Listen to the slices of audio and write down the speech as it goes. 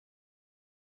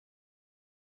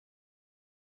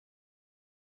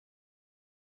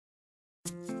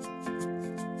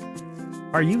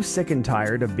Are you sick and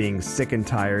tired of being sick and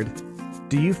tired?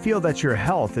 Do you feel that your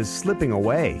health is slipping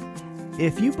away?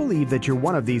 If you believe that you're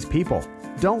one of these people,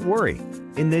 don't worry.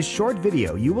 In this short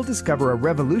video, you will discover a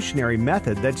revolutionary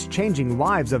method that's changing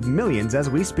lives of millions as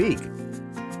we speak.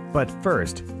 But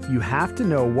first, you have to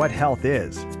know what health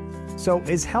is. So,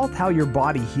 is health how your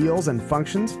body heals and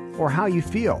functions, or how you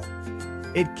feel?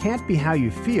 It can't be how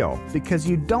you feel, because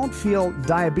you don't feel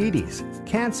diabetes,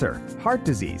 cancer, heart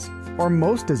disease, or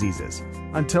most diseases.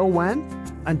 Until when?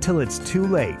 Until it's too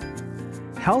late.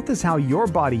 Health is how your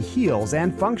body heals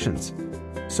and functions.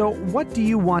 So what do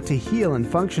you want to heal and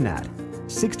function at?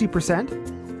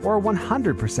 60% or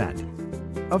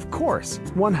 100%? Of course,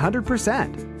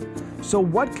 100%. So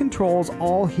what controls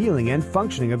all healing and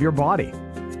functioning of your body?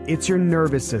 It's your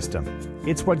nervous system.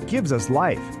 It's what gives us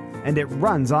life, and it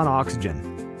runs on oxygen.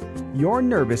 Your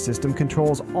nervous system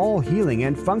controls all healing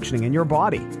and functioning in your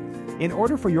body. In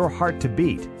order for your heart to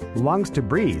beat, lungs to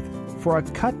breathe, for a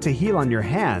cut to heal on your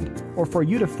hand, or for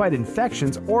you to fight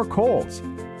infections or colds,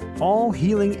 all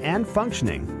healing and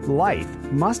functioning, life,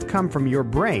 must come from your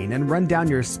brain and run down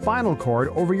your spinal cord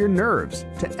over your nerves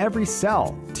to every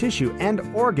cell, tissue, and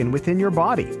organ within your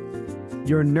body.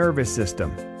 Your nervous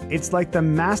system. It's like the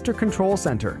master control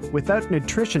center. Without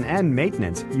nutrition and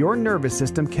maintenance, your nervous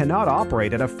system cannot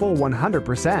operate at a full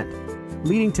 100%,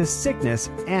 leading to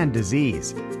sickness and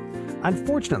disease.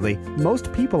 Unfortunately,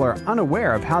 most people are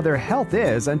unaware of how their health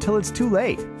is until it's too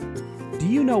late. Do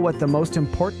you know what the most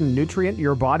important nutrient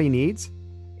your body needs?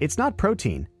 It's not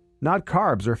protein, not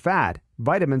carbs or fat,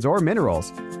 vitamins or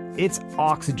minerals. It's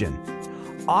oxygen.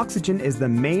 Oxygen is the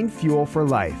main fuel for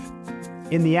life.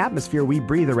 In the atmosphere, we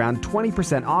breathe around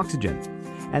 20% oxygen,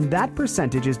 and that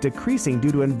percentage is decreasing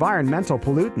due to environmental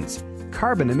pollutants,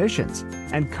 carbon emissions,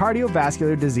 and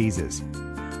cardiovascular diseases.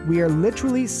 We are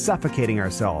literally suffocating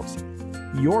ourselves.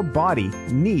 Your body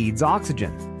needs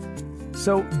oxygen.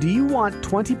 So, do you want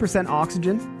 20%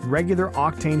 oxygen, regular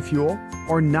octane fuel,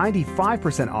 or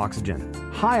 95% oxygen,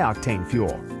 high octane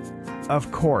fuel? Of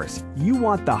course, you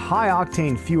want the high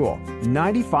octane fuel,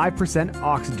 95%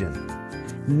 oxygen.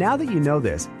 Now that you know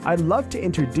this, I'd love to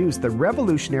introduce the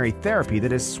revolutionary therapy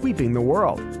that is sweeping the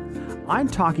world. I'm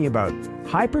talking about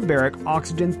hyperbaric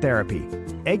oxygen therapy,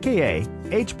 aka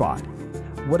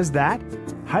HBOT. What is that?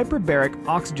 Hyperbaric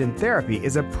oxygen therapy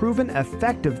is a proven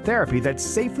effective therapy that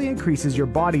safely increases your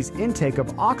body's intake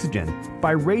of oxygen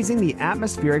by raising the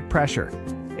atmospheric pressure.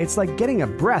 It's like getting a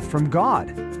breath from God.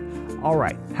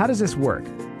 Alright, how does this work?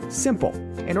 Simple.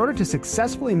 In order to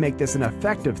successfully make this an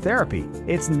effective therapy,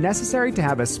 it's necessary to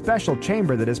have a special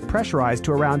chamber that is pressurized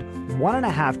to around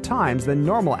 1.5 times the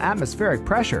normal atmospheric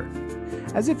pressure,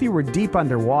 as if you were deep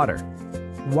underwater,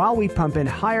 while we pump in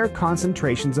higher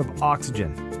concentrations of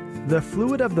oxygen. The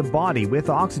fluid of the body with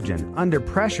oxygen under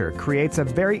pressure creates a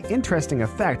very interesting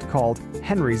effect called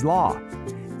Henry's Law.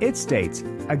 It states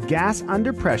a gas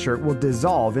under pressure will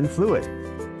dissolve in fluid.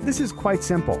 This is quite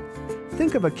simple.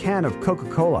 Think of a can of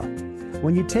Coca-Cola.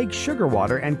 When you take sugar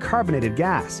water and carbonated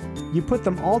gas, you put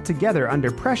them all together under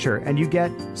pressure and you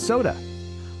get soda.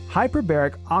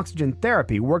 Hyperbaric oxygen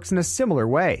therapy works in a similar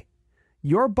way.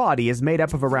 Your body is made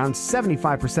up of around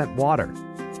 75% water.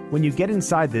 When you get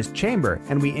inside this chamber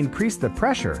and we increase the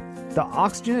pressure, the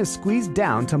oxygen is squeezed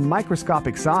down to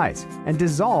microscopic size and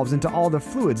dissolves into all the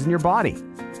fluids in your body,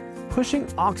 pushing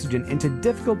oxygen into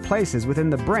difficult places within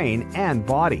the brain and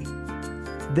body.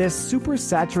 This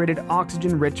supersaturated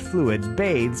oxygen-rich fluid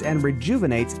bathes and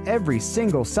rejuvenates every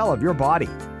single cell of your body.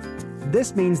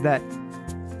 This means that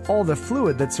all the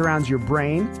fluid that surrounds your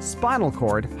brain, spinal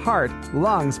cord, heart,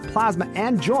 lungs, plasma,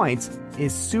 and joints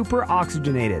is super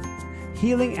oxygenated,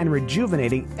 healing and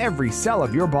rejuvenating every cell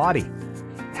of your body.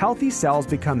 Healthy cells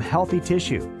become healthy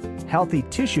tissue. Healthy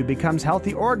tissue becomes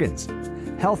healthy organs.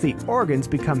 Healthy organs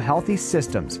become healthy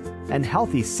systems. And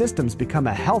healthy systems become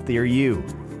a healthier you.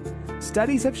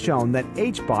 Studies have shown that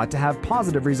HBOT to have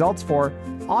positive results for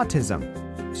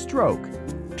autism, stroke,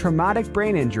 traumatic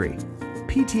brain injury,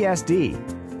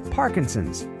 PTSD,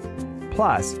 Parkinson's,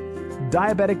 plus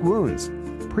diabetic wounds,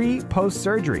 pre-post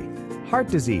surgery, heart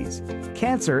disease,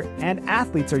 cancer, and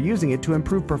athletes are using it to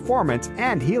improve performance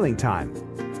and healing time.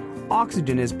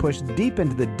 Oxygen is pushed deep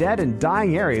into the dead and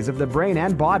dying areas of the brain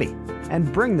and body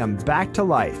and bring them back to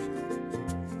life.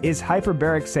 Is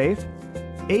hyperbaric safe?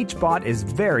 HBOT is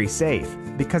very safe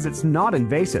because it's not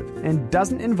invasive and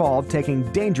doesn't involve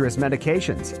taking dangerous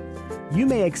medications. You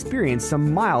may experience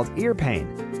some mild ear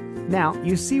pain. Now,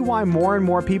 you see why more and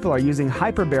more people are using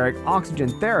hyperbaric oxygen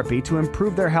therapy to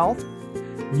improve their health?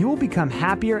 You will become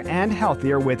happier and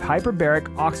healthier with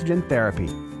hyperbaric oxygen therapy.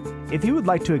 If you would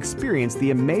like to experience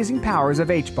the amazing powers of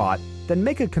HBOT, then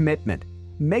make a commitment.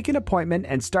 Make an appointment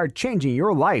and start changing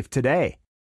your life today.